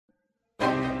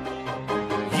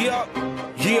Yeah.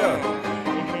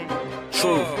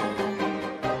 True.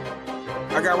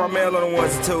 I got my mail on the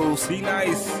ones and twos. Be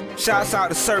nice. Shouts out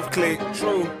to Surf Click.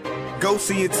 True. Ghost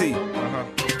Ent.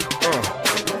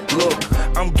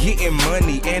 Look, I'm getting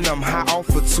money and I'm high off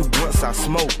for 2 blunts I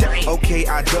smoke. Okay,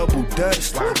 I double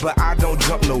dutch, but I don't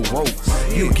jump no ropes.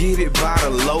 You get it by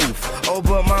the loaf. Oh,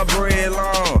 but my bread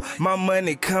long, my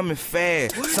money coming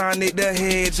fast. Sonic the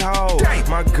Hedgehog,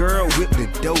 my girl with the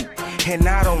dope, and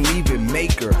I don't even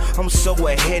make her. I'm so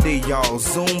ahead of y'all.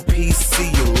 Zoom peace, see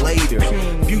you later.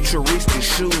 Futuristic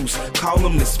shoes, call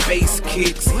them the space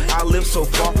kicks. I live so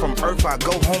far from Earth, I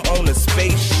go home on a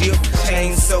spaceship.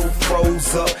 Chain so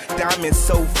froze up, diamonds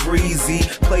so freezy.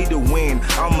 Play to win,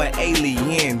 I'm an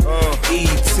alien.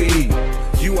 E.T.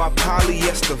 You are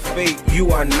polyester fake,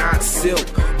 you are not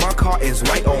silk. My car is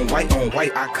white on white on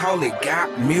white, I call it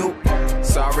got milk.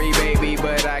 Sorry baby,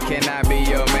 but I cannot be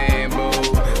your man,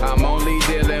 boo. I'm only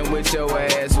dealing with your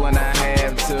ass when I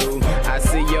have to. I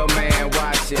see your man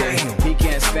watching, he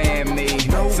can't stand me.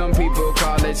 Some people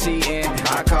call it cheating,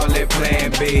 I call it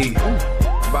plan B.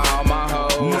 By all my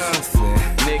hoes,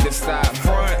 nigga stop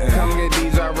frontin'. Come get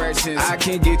these directions, I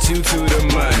can get you to the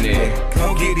money.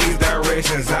 Come get these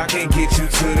directions, I can get you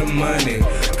to the money.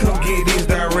 Come get these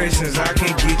directions, I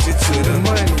can get you to the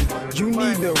money. You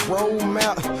need a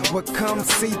roadmap, but come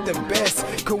see the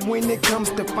best. Cause when it comes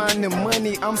to finding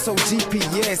money, I'm so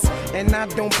GPS. And I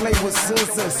don't play with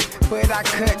scissors, but I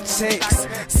cut checks.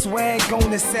 Swag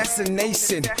on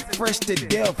assassination, fresh to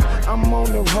death. I'm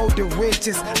on the road to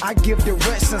riches, I give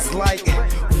directions like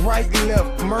right,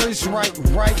 left, merge right,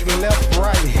 right, left,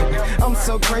 right. I'm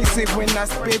so crazy when I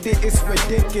spit it, it's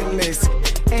ridiculous.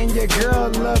 And your girl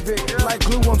love it, like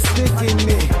glue I'm sticking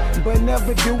it. But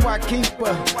never do I keep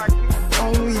her,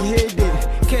 only hit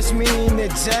it. Catch me in the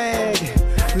Jag,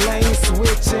 lane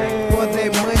switching. For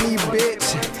that money,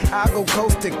 bitch, I go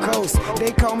coast to coast.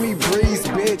 They call me Breeze,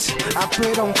 bitch, I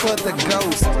put on for the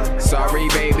ghost. Sorry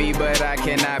baby, but I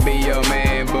cannot be your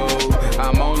man, boo.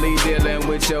 I'm only dealing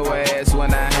with your ass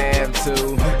when I have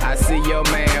to. I see your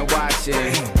man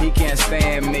watching, he can't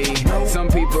stand me. Some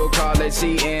people call it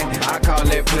cheating, I call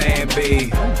it plan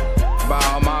B. By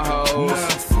all my hoes,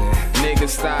 nigga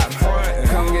stop.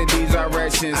 Come get these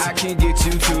directions, I can get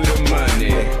you to